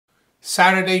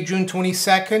Saturday, June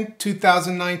 22nd,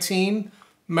 2019,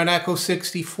 Maneco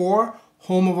 64,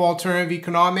 home of alternative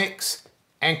economics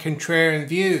and contrarian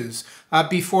views.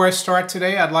 Before I start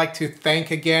today, I'd like to thank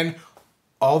again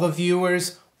all the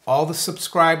viewers, all the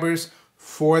subscribers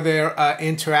for their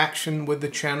interaction with the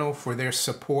channel, for their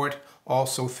support,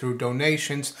 also through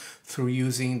donations, through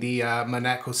using the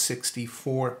Maneco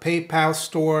 64 PayPal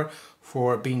store,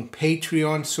 for being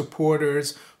Patreon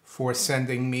supporters, for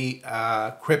sending me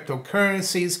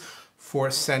cryptocurrencies, for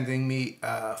sending me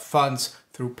funds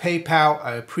through PayPal.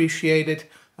 I appreciate it.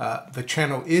 The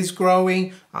channel is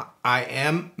growing. I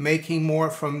am making more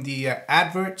from the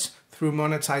adverts through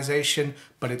monetization,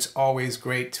 but it's always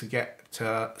great to get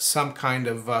some kind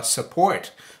of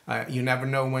support. You never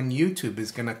know when YouTube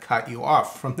is going to cut you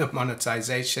off from the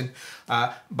monetization.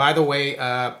 By the way,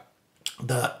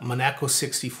 the Maneco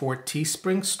 64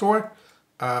 Teespring store,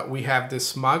 we have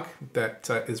this mug that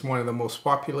is one of the most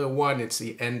popular one. It's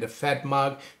the End of Fed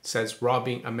mug. It says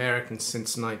robbing Americans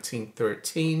since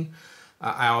 1913.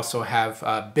 I also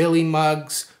have Billy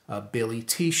mugs, Billy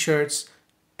t-shirts,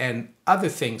 and other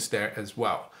things there as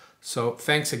well. So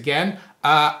thanks again.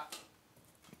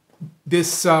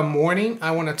 This morning,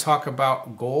 I want to talk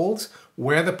about gold,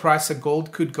 where the price of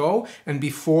gold could go. And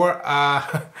before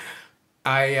I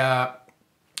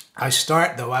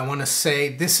start, though, I want to say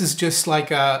this is just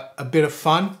like a bit of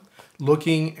fun,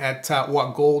 looking at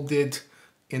what gold did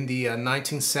in the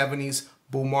 1970s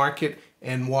bull market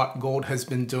and what gold has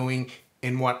been doing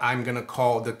in what I'm going to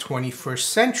call the 21st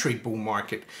century bull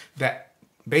market that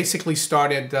basically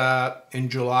started in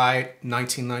July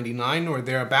 1999 or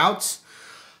thereabouts.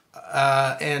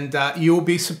 And you'll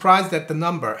be surprised at the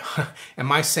number.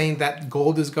 Am I saying that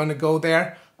gold is going to go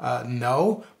there?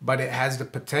 No, but it has the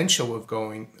potential of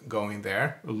going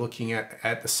there, looking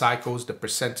at the cycles, the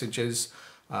percentages.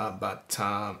 But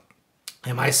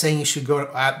am I saying you should go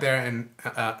out there and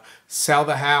sell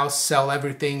the house, sell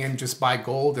everything, and just buy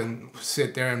gold and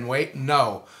sit there and wait?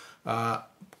 No.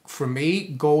 For me,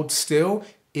 gold still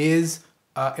is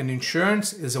an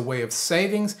insurance, is a way of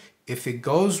savings. If it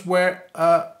goes where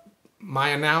my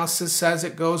analysis says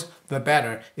it goes, the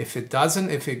better. If it doesn't,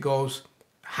 if it goes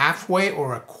halfway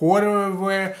or a quarter of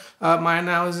where my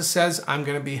analysis says, I'm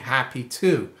going to be happy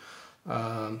too.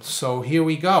 So here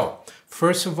we go.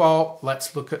 First of all,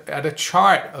 let's look at a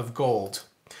chart of gold.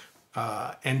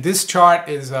 And this chart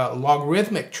is a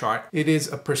logarithmic chart. It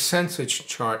is a percentage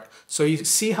chart. So you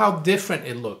see how different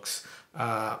it looks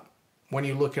when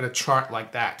you look at a chart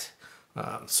like that.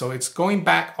 So it's going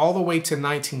back all the way to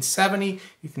 1970.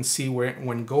 You can see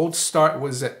when gold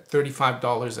was at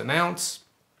 $35 an ounce.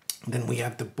 Then we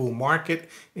have the bull market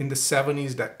in the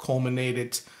 70s that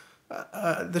culminated.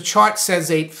 The chart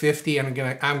says 850, and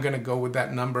I'm gonna go with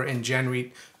that number in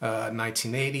January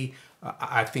 1980.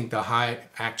 I think the high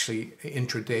actually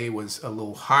intraday was a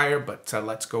little higher, but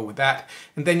let's go with that.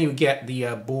 And then you get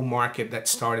the bull market that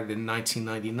started in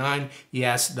 1999.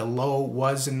 Yes, the low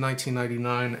was in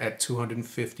 1999 at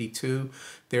 252.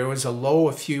 There was a low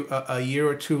a year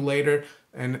or two later,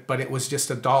 but it was just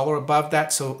 $1 above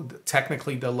that. So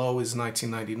technically the low is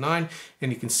 1999,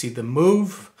 and you can see the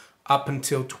move up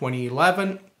until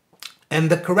 2011 and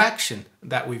the correction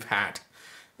that we've had.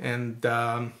 And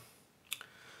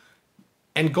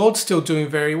gold's still doing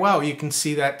very well. You can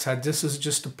see that this is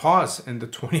just a pause in the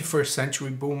 21st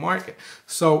century bull market.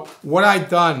 So what I've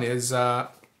done is, and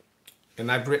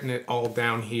I've written it all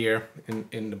down here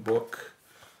in the book,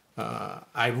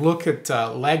 I look at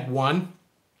leg one,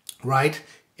 right,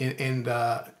 in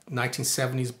the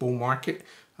 1970s bull market.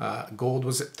 Gold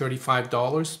was at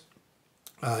 $35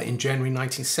 in January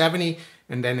 1970,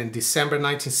 and then in December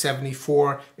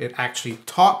 1974, it actually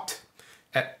topped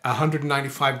at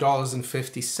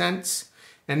 $195.50.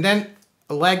 And then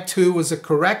leg two was a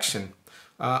correction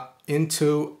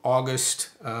into August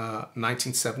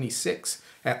 1976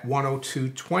 at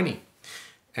 102.20.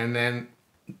 And then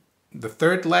the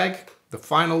third leg, the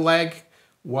final leg,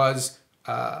 was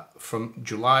from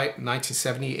July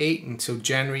 1978 until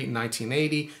January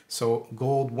 1980. So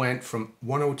gold went from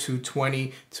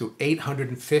 102.20 to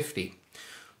 850.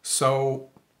 So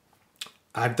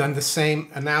I've done the same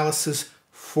analysis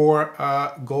for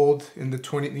gold in the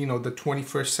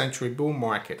 21st century bull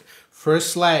market.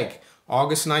 First leg,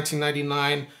 August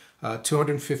 1999,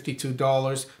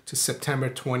 $252 to September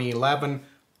 2011,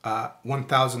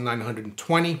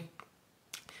 1,920.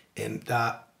 And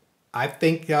I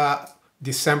think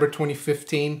December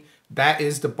 2015, that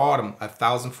is the bottom,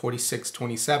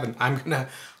 1,046.27.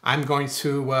 I'm going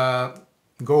to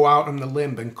go out on the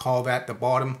limb and call that the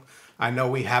bottom. I know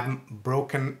we haven't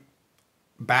broken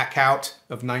back out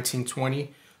of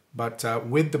 1920, But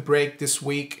with the break this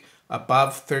week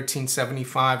above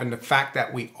 1375 and the fact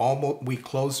that we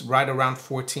closed right around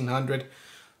 1400,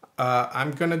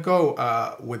 I'm gonna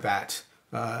go with that.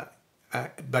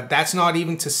 But that's not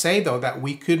even to say though that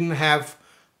we couldn't have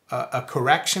a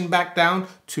correction back down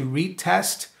to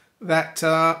retest that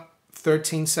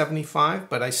 1375.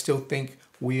 But I still think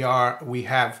we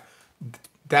have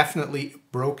definitely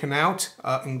broken out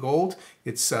in gold.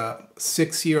 It's a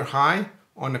 6-year high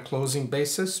on a closing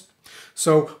basis.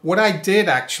 So what I did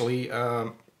actually,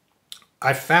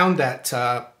 I found that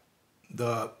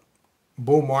the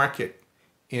bull market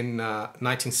in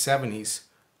 1970s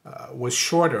was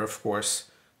shorter, of course,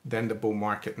 than the bull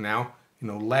market now. You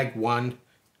know, leg one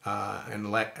and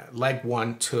leg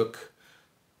one took,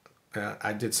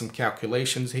 I did some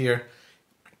calculations here,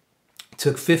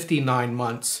 took 59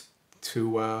 months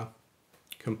to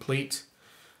complete.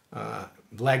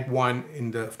 Leg one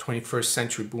in the 21st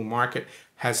century bull market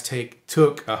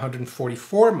took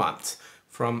 144 months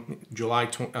from July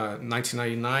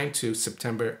 1999 to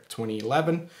September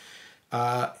 2011.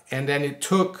 And then it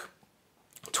took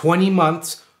 20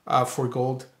 months for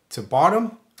gold to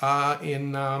bottom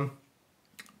from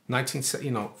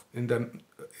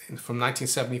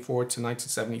 1974 to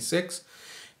 1976,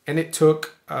 and it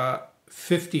took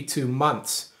 52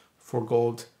 months for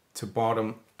gold to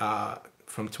bottom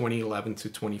from 2011 to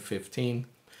 2015.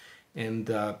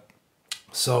 And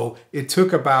so it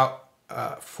took about,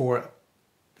 for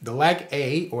the leg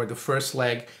A, or the first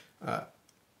leg,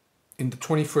 in the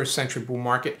 21st century bull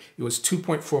market, it was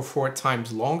 2.44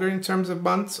 times longer in terms of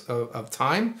months of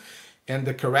time. And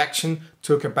the correction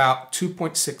took about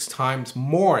 2.6 times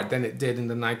more than it did in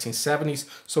the 1970s.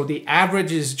 So the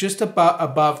average is just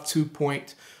above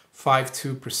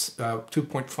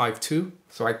 2.52.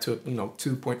 So I took,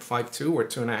 2.52 or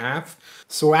 2.5.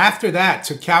 So after that,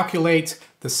 to calculate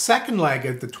the second leg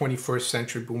of the 21st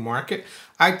century bull market,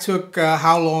 I took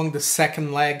how long the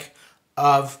second leg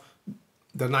of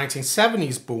the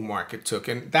 1970s bull market took,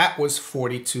 and that was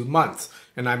 42 months.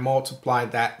 And I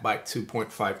multiplied that by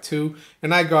 2.52,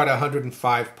 and I got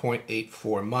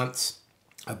 105.84 months,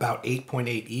 about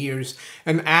 8.8 years.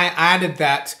 And I added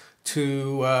that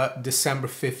to December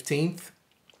 15th,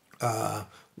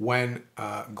 when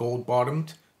gold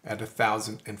bottomed at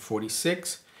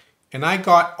 1,046. And I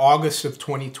got August of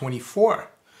 2024,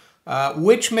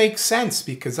 which makes sense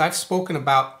because I've spoken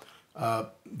about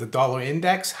the dollar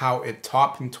index, how it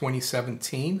topped in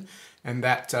 2017, and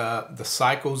that the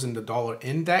cycles in the dollar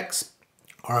index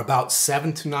are about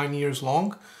 7 to 9 years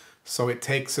long. So it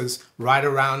takes us right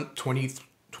around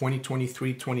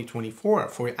 2023, 2024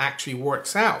 before it actually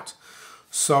works out.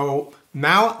 So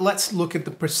now let's look at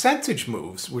the percentage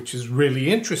moves, which is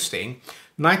really interesting.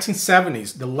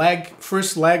 1970s, the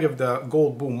first leg of the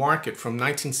gold bull market from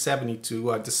 1970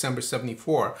 to December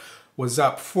 74 was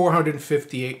up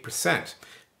 458%.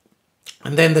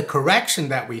 And then the correction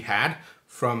that we had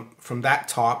from that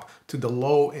top to the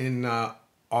low in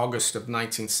August of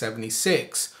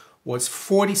 1976 was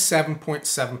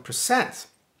 47.7%.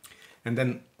 And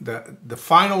then the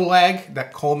final leg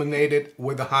that culminated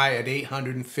with a high at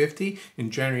 850 in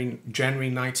January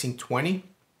 1920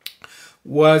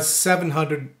 was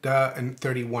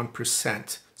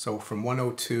 731%. So from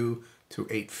 102 to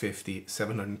 850,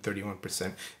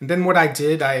 731%. And then what I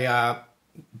did, I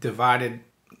divided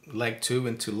leg 2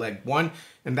 into leg 1,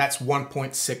 and that's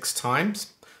 1.6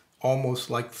 times, almost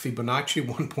like Fibonacci,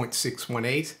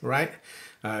 1.618, right?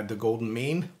 The golden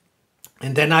mean.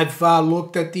 And then I've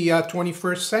looked at the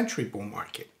 21st century bull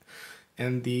market,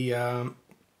 and the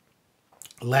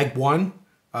leg 1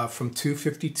 from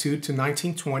 252 to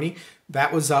 1920,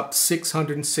 that was up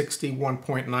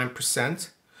 661.9%.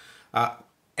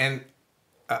 And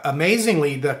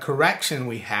amazingly, the correction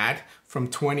we had from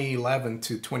 2011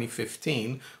 to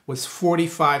 2015 was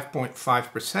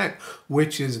 45.5%,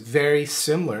 which is very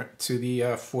similar to the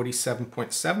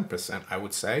 47.7%, I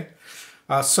would say.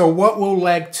 So what will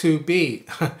leg 2 be?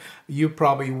 You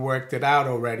probably worked it out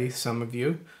already, some of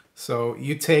you. So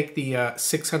you take the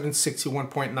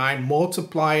 661.9,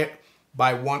 multiply it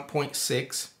by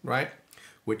 1.6, right?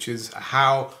 Which is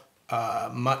how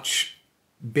much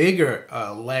bigger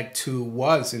leg 2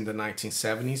 was in the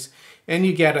 1970s. And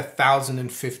you get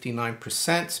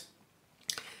 1,059%.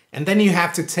 And then you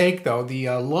have to take, though, the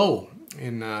low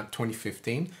in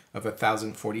 2015 of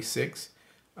 1,046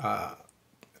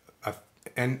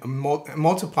 and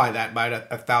multiply that by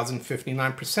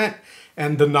 1,059%.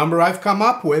 And the number I've come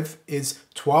up with is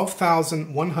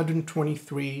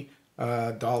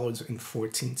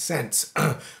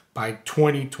 $12,123.14 by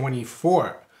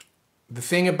 2024. The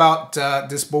thing about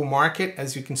this bull market,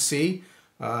 as you can see,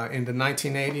 In the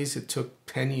 1980s, it took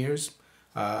 10 years.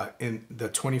 In the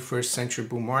 21st century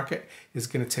bull market, is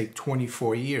going to take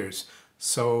 24 years.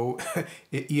 So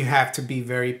you have to be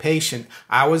very patient.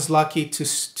 I was lucky to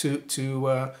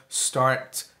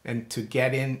start and to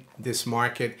get in this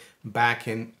market back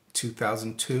in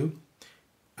 2002.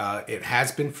 It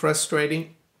has been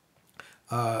frustrating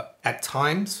at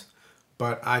times,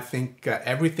 but I think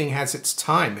everything has its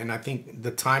time, and I think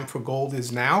the time for gold is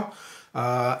now.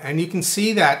 And you can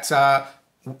see that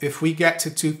if we get to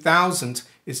 2000,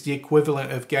 it's the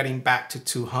equivalent of getting back to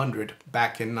 200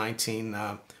 back in it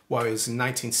was in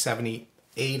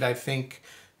 1978, I think,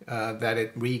 that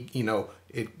it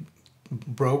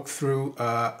broke through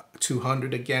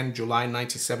 200 again, July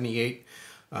 1978.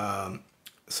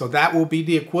 So that will be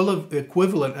the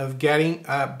equivalent of getting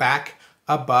back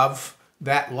above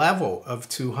that level of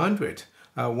 200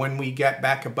 when we get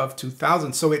back above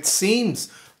 2000. So it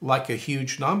seems like a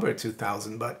huge number,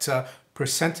 2000, but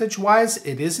percentage-wise,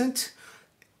 it isn't.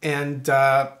 And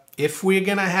if we're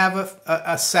going to have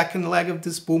a second leg of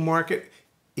this bull market,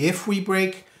 if we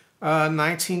break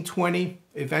 1920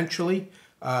 eventually,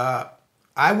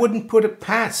 I wouldn't put it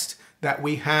past that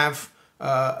we have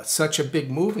such a big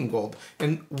move in gold.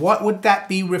 And what would that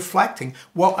be reflecting?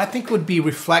 Well, I think it would be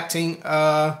reflecting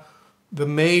the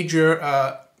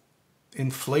major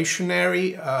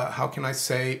inflationary, how can I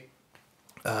say,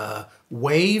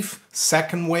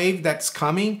 second wave that's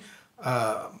coming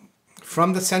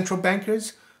from the central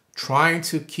bankers, trying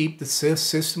to keep the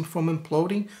system from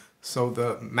imploding. So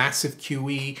the massive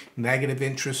QE, negative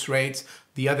interest rates.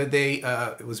 The other day,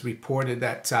 it was reported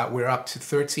that we're up to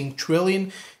 13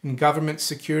 trillion in government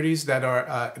securities that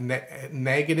are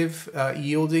negative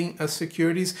yielding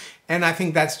securities. And I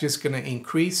think that's just going to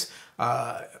increase.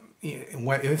 When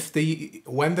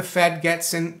the Fed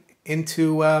gets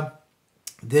into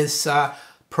this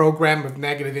program of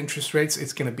negative interest rates,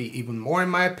 it's going to be even more, in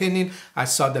my opinion. I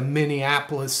saw the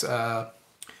Minneapolis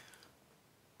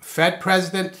Fed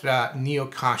president, Neel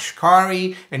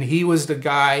Kashkari, and he was the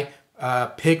guy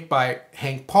picked by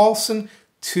Hank Paulson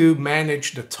to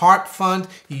manage the TARP fund.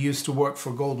 He used to work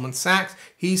for Goldman Sachs.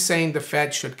 He's saying the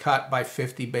Fed should cut by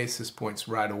 50 basis points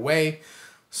right away.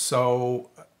 So,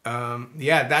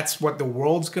 yeah, that's what the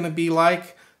world's going to be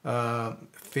like.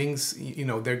 Things,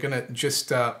 they're going to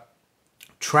just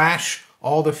trash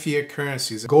all the fiat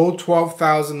currencies. Gold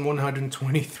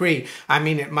 12,123. I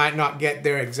mean, it might not get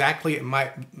there exactly. It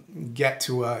might get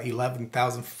to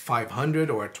 11,500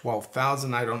 or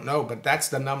 12,000. I don't know, but that's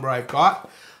the number I've got.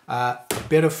 A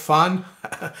bit of fun.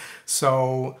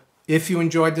 So if you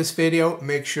enjoyed this video,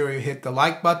 make sure you hit the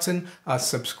like button.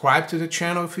 Subscribe to the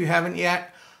channel if you haven't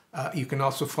yet. You can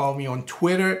also follow me on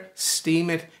Twitter,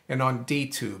 Steemit, and on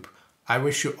DTube. I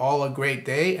wish you all a great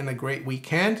day and a great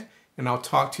weekend, and I'll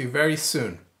talk to you very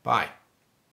soon. Bye.